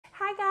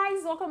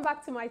guys, welcome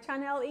back to my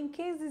channel. In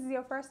case this is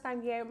your first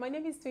time here, my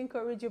name is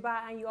Twinkle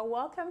Orujuba and you are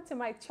welcome to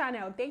my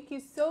channel. Thank you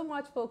so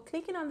much for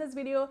clicking on this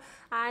video,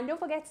 and don't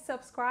forget to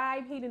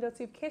subscribe, hit the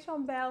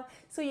notification bell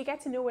so you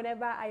get to know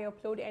whenever I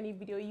upload any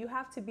video. You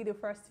have to be the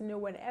first to know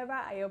whenever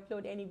I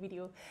upload any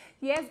video.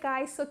 Yes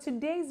guys, so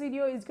today's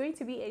video is going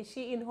to be a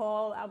Shein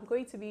haul. I'm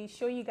going to be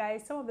showing you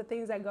guys some of the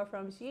things I got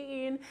from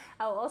Shein.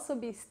 I'll also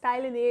be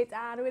styling it,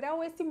 and without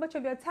wasting much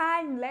of your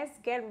time, let's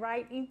get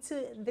right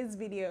into this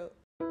video.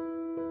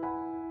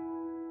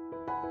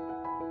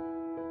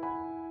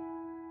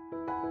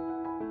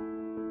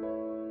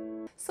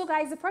 So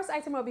guys, the first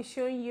item I'll be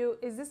showing you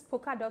is this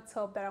polka dot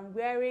top that I'm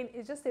wearing.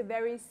 It's just a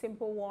very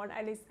simple one,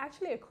 and it's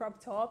actually a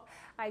crop top.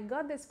 I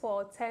got this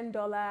for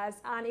 $10,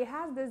 and it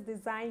has this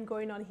design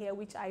going on here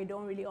which I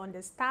don't really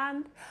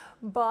understand,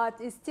 but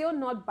it's still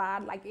not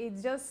bad. Like,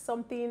 it's just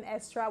something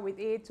extra with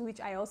it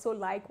which I also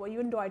like, well,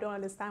 even though I don't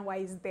understand why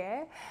it's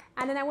there.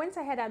 And then I went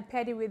ahead and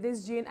paired it with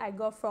this jean I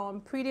got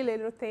from Pretty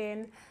Little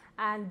Thing.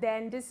 And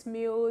then this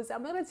muse,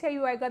 I'm not going to tell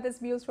you where I got this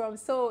muse from.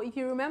 So if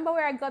you remember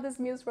where I got this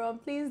muse from,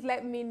 please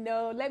let me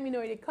know. Let me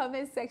know in the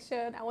comment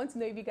section. I want to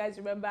know if you guys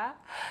remember.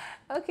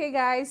 Okay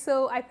guys,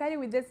 so I paired it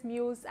with this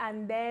muse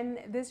and then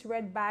this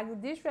red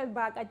bag. This red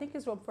bag, I think,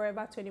 is from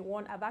Forever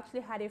 21. I've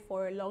actually had it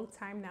for a long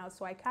time now,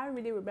 so I can't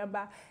really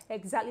remember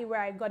exactly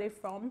where I got it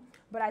from,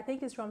 but I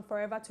think it's from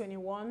Forever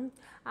 21.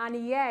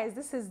 And yes,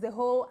 this is the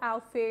whole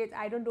outfit.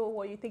 I don't know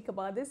what you think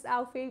about this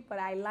outfit, but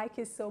I like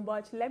it so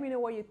much. Let me know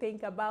what you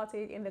think about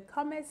it in the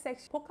comment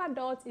section. Polka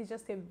dot is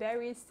just a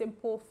very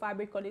simple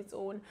fabric on its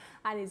own,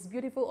 and it's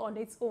beautiful on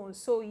its own.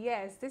 So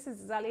yes, this is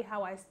exactly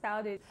how I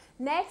styled it.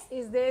 Next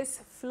is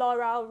this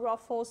floral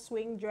ruffle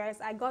swing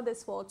dress. I got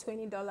this for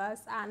 $20,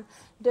 and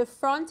the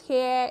front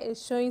here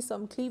is showing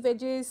some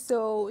cleavages.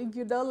 So if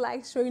you don't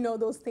like showing all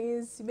those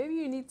things, maybe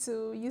you need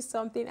to use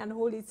something and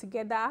hold it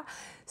together.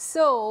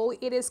 So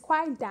it is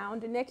quite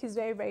down. The neck is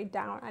very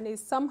down, and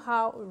it's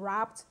somehow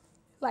wrapped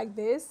like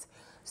this.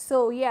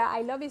 So yeah,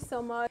 I love it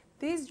so much.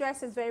 This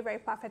dress is very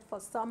perfect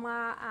for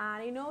summer,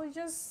 and you know,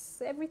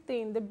 just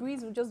everything, the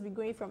breeze will just be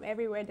going from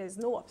everywhere. There's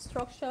no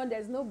obstruction,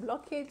 there's no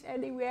blockage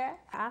anywhere.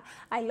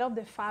 I love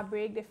the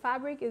fabric. The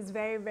fabric is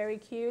very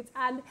cute,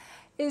 and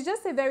it's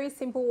just a very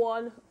simple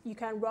one. You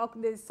can rock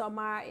this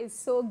summer. It's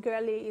so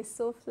girly, it's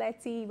so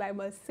flirty, I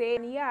must say.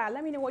 And yeah,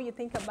 let me know what you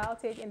think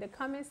about it in the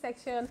comment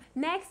section.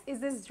 Next is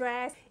this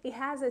dress. It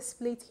has a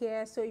split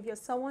here, so if you're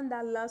someone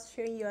that loves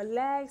showing your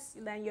legs,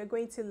 then you're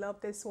going to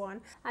love this one.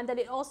 And then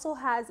it also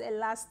has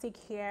elastic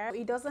here.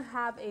 It doesn't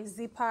have a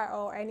zipper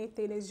or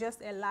anything, it's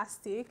just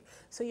elastic,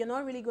 so you're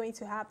not really going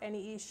to have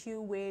any issue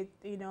with,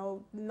 you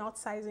know, not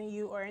sizing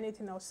you or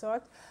anything of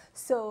sort.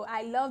 So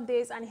I love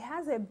this, and it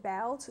has a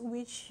belt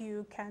which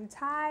you can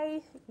tie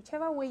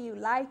whichever way you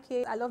like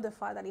it. I love the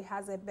fact that it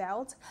has a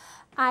belt.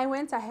 I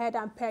went ahead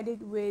and paired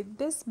it with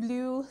this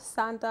blue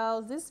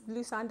sandals. This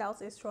blue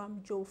sandals is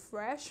from Joe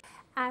Fresh.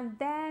 And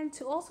then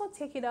to also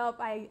take it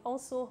up, I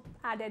also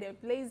added a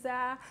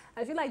blazer.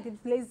 I feel like the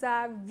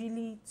blazer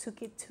really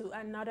took it to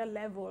another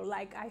level.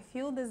 Like, I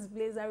feel this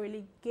blazer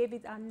really gave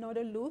it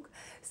another look.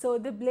 So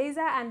the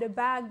blazer and the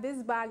bag,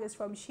 this bag is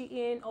from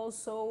Shein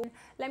also.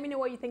 Let me know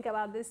what you think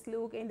about this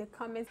look in the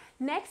comments.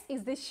 Next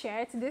is this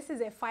shirt. This is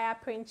a fire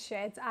print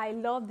shirt. I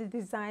love the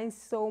design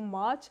so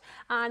much,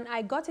 and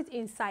I got it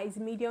in size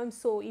medium.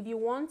 So if you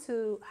want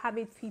to have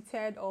it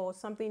fitted or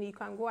something, you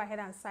can go ahead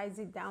and size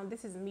it down.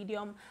 This is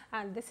medium,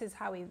 and this is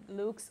how it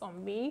looks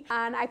on me.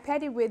 And I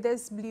paired it with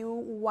this blue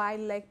wide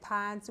leg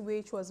pants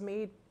which was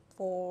made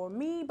for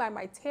me by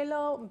my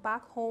tailor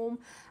back home,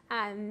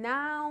 and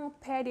now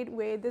paired it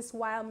with this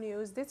white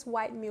muse. This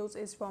white muse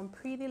is from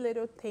Pretty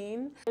Little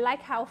Thing. I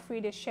like how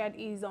free the shirt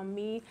is on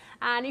me,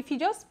 and if you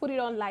just put it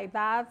on like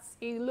that,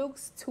 it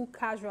looks too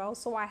casual,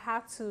 so I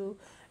had to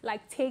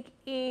like take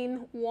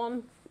in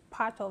one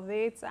part of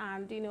it,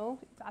 and you know,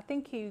 I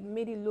think he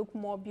made it look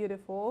more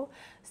beautiful.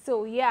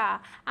 So yeah,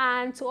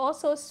 and to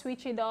also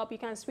switch it up, you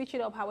can switch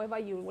it up however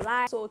you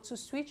like. So to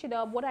switch it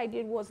up, what I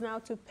did was now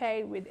to pair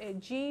it with a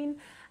jean,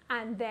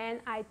 and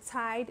then I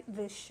tied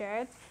the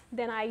shirt.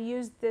 Then I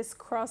used this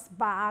cross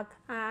bag,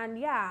 and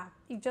yeah,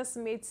 it just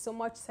made so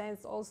much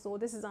sense. Also,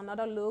 this is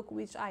another look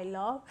which I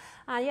love.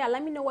 And yeah,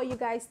 let me know what you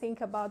guys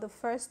think about the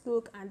first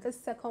look and the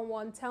second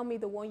one. Tell me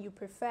the one you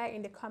prefer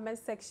in the comment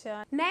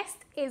section. Next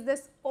is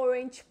this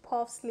orange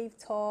puff sleeve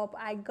top.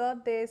 I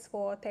got this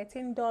for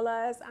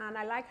 $13, and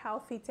I like how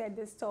fitted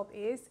this top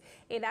is.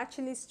 It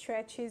actually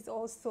stretches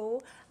also.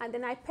 And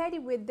then I paired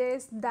it with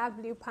this dark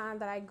blue pant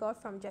that I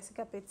got from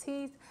Jessica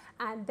Petit,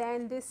 and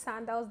then this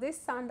sandals. This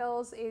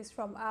sandals is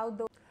from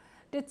Aldo.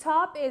 The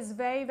top is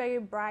very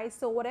bright,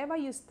 so whatever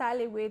you style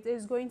it with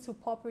is going to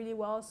pop really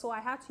well. So I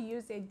had to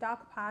use a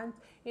dark pant,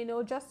 you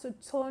know, just to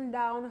tone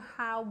down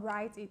how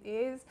bright it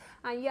is.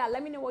 And yeah,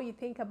 let me know what you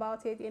think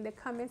about it in the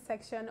comment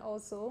section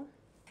also.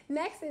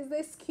 Next is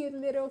this cute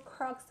little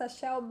Crocs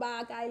shell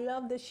bag. I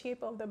love the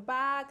shape of the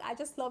bag. I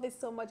just love it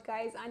so much,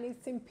 guys, and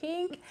it's in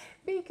pink.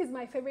 Pink is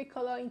my favorite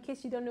color, in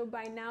case you don't know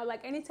by now.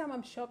 Like anytime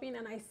I'm shopping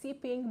and I see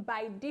pink,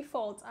 by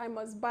default I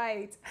must buy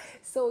it.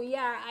 So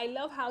yeah, I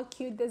love how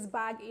cute this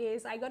bag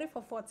is. I got it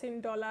for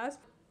 $14.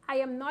 I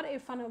am not a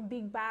fan of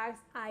big bags.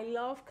 I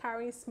love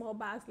carrying small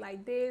bags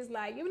like this.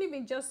 Like even if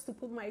it's just to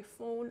put my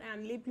phone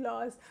and lip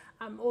gloss,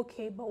 I'm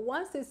okay. But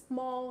once it's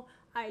small,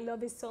 I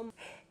love it so much.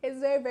 It's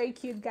very, very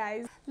cute,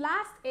 guys.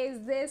 Last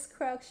is this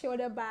Crocs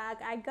shoulder bag.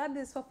 I got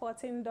this for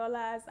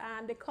 $14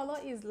 and the color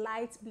is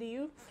light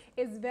blue.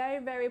 It's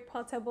very, very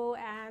portable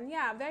and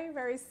yeah, very,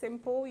 very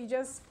simple. You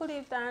just put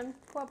it and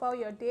go about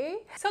your day.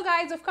 So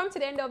guys, we've come to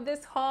the end of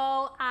this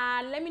haul,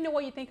 and let me know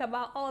what you think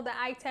about all the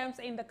items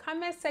in the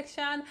comment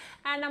section,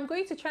 and I'm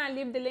going to try and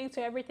leave the link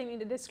to everything in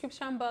the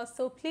description box,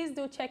 so please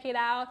do check it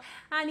out.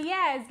 And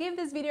yes, give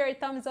this video a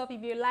thumbs up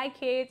if you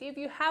like it. If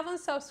you haven't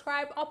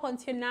subscribed up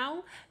until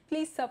now,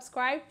 please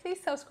subscribe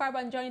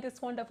and join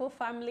this wonderful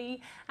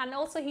family, and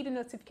also hit the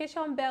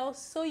notification bell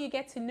so you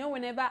get to know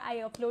whenever I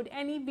upload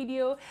any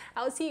video.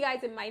 I'll see you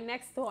guys in my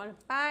next one.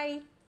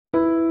 Bye.